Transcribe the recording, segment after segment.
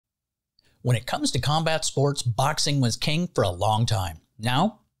When it comes to combat sports, boxing was king for a long time.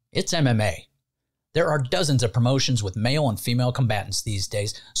 Now, it's MMA. There are dozens of promotions with male and female combatants these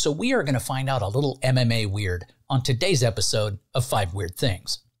days, so we are going to find out a little MMA weird on today's episode of 5 Weird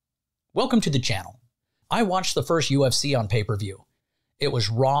Things. Welcome to the channel. I watched the first UFC on pay-per-view. It was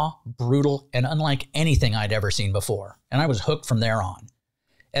raw, brutal, and unlike anything I'd ever seen before, and I was hooked from there on.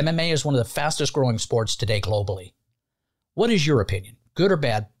 MMA is one of the fastest growing sports today globally. What is your opinion? Good or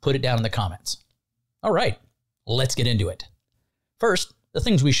bad? Put it down in the comments. All right, let's get into it. First, the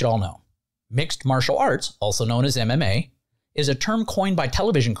things we should all know. Mixed martial arts, also known as MMA, is a term coined by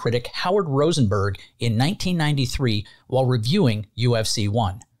television critic Howard Rosenberg in 1993 while reviewing UFC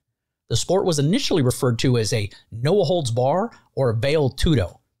 1. The sport was initially referred to as a no-holds-bar or a veiled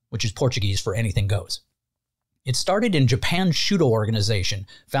Judo, which is Portuguese for anything goes. It started in Japan's Judo organization,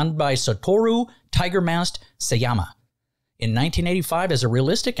 founded by Satoru Tiger Mask Sayama, in 1985 as a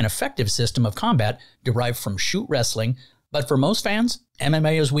realistic and effective system of combat derived from shoot wrestling, but for most fans,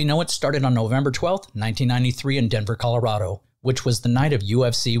 MMA as we know it started on November 12, 1993 in Denver, Colorado, which was the night of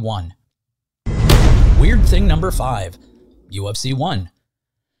UFC 1. Weird thing number 5, UFC 1.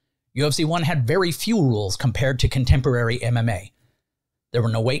 UFC 1 had very few rules compared to contemporary MMA. There were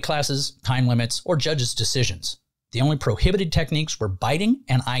no weight classes, time limits, or judges' decisions. The only prohibited techniques were biting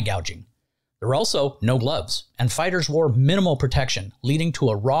and eye gouging. There were also no gloves, and fighters wore minimal protection, leading to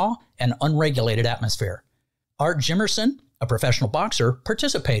a raw and unregulated atmosphere. Art Jimerson, a professional boxer,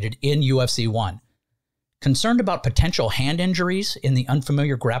 participated in UFC 1. Concerned about potential hand injuries in the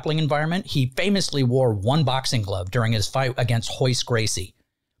unfamiliar grappling environment, he famously wore one boxing glove during his fight against Royce Gracie.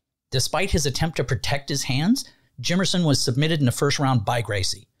 Despite his attempt to protect his hands, Jimerson was submitted in the first round by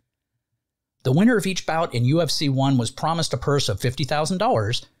Gracie. The winner of each bout in UFC 1 was promised a purse of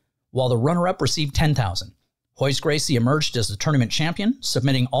 $50,000, while the runner-up received $10,000. Royce Gracie emerged as the tournament champion,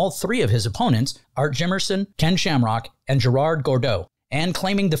 submitting all 3 of his opponents, Art Jimerson, Ken Shamrock, and Gerard Gordeau, and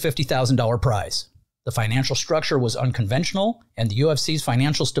claiming the $50,000 prize. The financial structure was unconventional, and the UFC's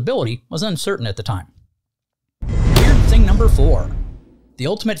financial stability was uncertain at the time. Weird thing number 4. The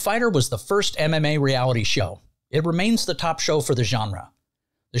Ultimate Fighter was the first MMA reality show. It remains the top show for the genre.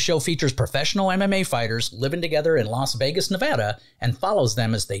 The show features professional MMA fighters living together in Las Vegas, Nevada, and follows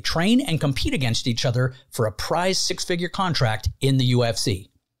them as they train and compete against each other for a prize 6-figure contract in the UFC.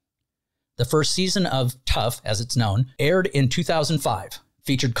 The first season of Tough, as it's known, aired in 2005,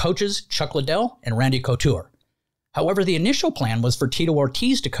 featured coaches Chuck Liddell and Randy Couture. However, the initial plan was for Tito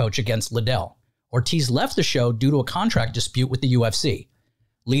Ortiz to coach against Liddell. Ortiz left the show due to a contract dispute with the UFC,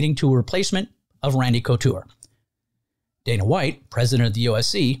 leading to a replacement of Randy Couture. Dana White, president of the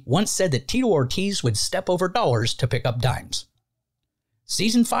UFC, once said that Tito Ortiz would step over dollars to pick up dimes.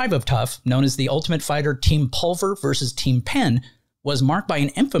 Season 5 of Tough, known as the Ultimate Fighter Team Pulver versus Team Penn, was marked by an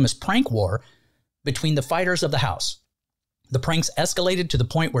infamous prank war between the fighters of the house. The pranks escalated to the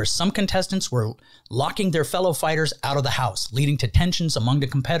point where some contestants were locking their fellow fighters out of the house, leading to tensions among the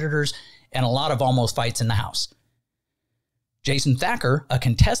competitors and a lot of almost fights in the house. Jason Thacker, a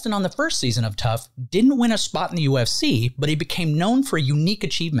contestant on the first season of Tough, didn't win a spot in the UFC, but he became known for a unique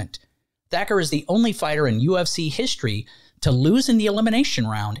achievement. Thacker is the only fighter in UFC history to lose in the elimination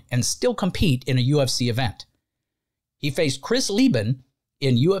round and still compete in a UFC event. He faced Chris Lieben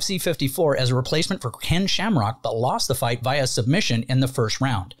in UFC 54 as a replacement for Ken Shamrock, but lost the fight via submission in the first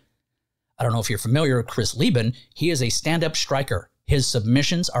round. I don't know if you're familiar with Chris Lieben. He is a stand-up striker. His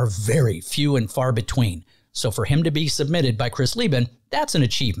submissions are very few and far between. So for him to be submitted by Chris Lieben, that's an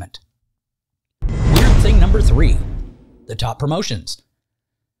achievement. Weird thing number 3. The top promotions.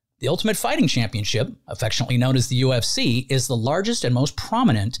 The Ultimate Fighting Championship, affectionately known as the UFC, is the largest and most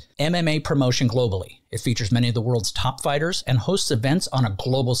prominent MMA promotion globally. It features many of the world's top fighters and hosts events on a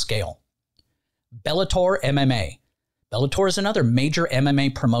global scale. Bellator MMA. Bellator is another major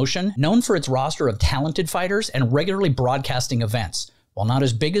MMA promotion known for its roster of talented fighters and regularly broadcasting events. While not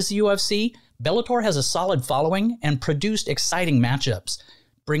as big as the UFC, Bellator has a solid following and produced exciting matchups.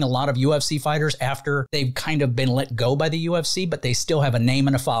 Bring a lot of UFC fighters after they've kind of been let go by the UFC, but they still have a name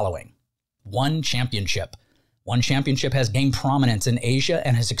and a following. One Championship. One Championship has gained prominence in Asia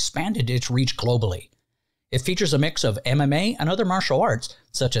and has expanded its reach globally. It features a mix of MMA and other martial arts,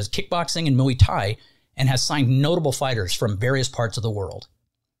 such as kickboxing and Muay Thai, and has signed notable fighters from various parts of the world.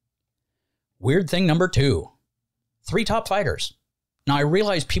 Weird thing number 2. 3 top fighters. Now, I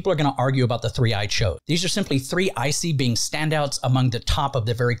realize people are going to argue about the 3 I chose. These are simply 3 I see being standouts among the top of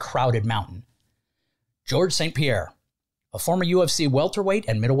the very crowded mountain. George St-Pierre. A former UFC welterweight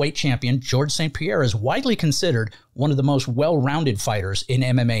and middleweight champion, George St-Pierre is widely considered one of the most well-rounded fighters in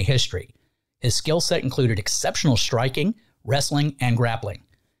MMA history. His skill set included exceptional striking, wrestling, and grappling.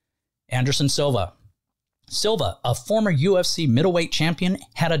 Anderson Silva. Silva, a former UFC middleweight champion,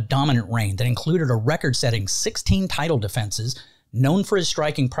 had a dominant reign that included a record-setting 16 title defenses. Known for his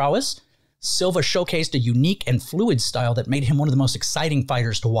striking prowess, Silva showcased a unique and fluid style that made him one of the most exciting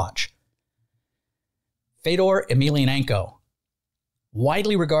fighters to watch. Fedor Emelianenko.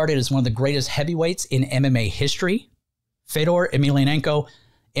 Widely regarded as one of the greatest heavyweights in MMA history, Fedor Emelianenko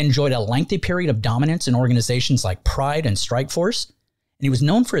enjoyed a lengthy period of dominance in organizations like Pride and Strikeforce, and he was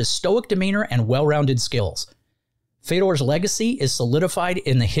known for his stoic demeanor and well-rounded skills. Fedor's legacy is solidified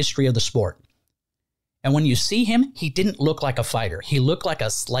in the history of the sport. And when you see him, he didn't look like a fighter. He looked like a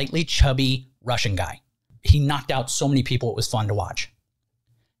slightly chubby Russian guy. He knocked out so many people, it was fun to watch.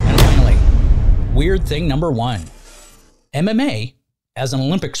 And finally, weird thing number 1. MMA as an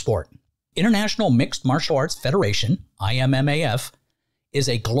Olympic sport. International Mixed Martial Arts Federation, IMMAF, is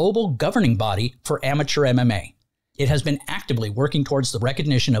a global governing body for amateur MMA. It has been actively working towards the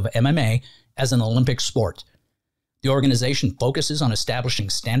recognition of MMA as an Olympic sport. The organization focuses on establishing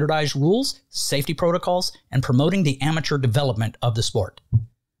standardized rules, safety protocols, and promoting the amateur development of the sport.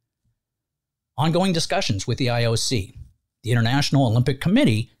 Ongoing discussions with the IOC. The International Olympic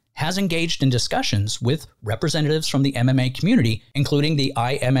Committee has engaged in discussions with representatives from the MMA community, including the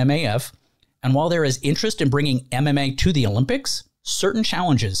IMMAF, and while there is interest in bringing MMA to the Olympics, certain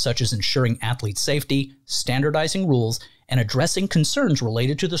challenges such as ensuring athlete safety, standardizing rules, and addressing concerns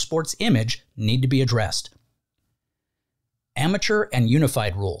related to the sport's image need to be addressed. Amateur and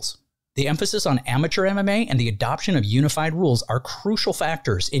unified rules. The emphasis on amateur MMA and the adoption of unified rules are crucial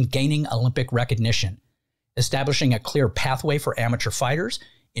factors in gaining Olympic recognition. Establishing a clear pathway for amateur fighters,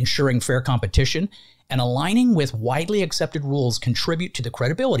 ensuring fair competition, and aligning with widely accepted rules contribute to the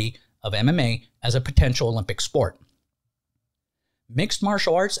credibility of MMA as a potential Olympic sport. Mixed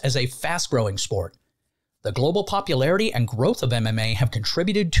martial arts as a fast-growing sport. The global popularity and growth of MMA have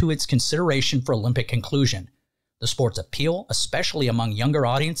contributed to its consideration for Olympic inclusion. The sport's appeal, especially among younger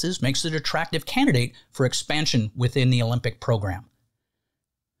audiences, makes it an attractive candidate for expansion within the Olympic program.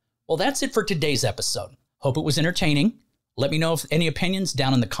 Well, that's it for today's episode. Hope it was entertaining. Let me know if any opinions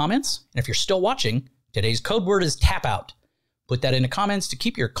down in the comments. And if you're still watching, today's code word is tap out. Put that in the comments to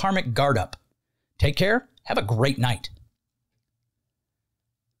keep your karmic guard up. Take care. Have a great night.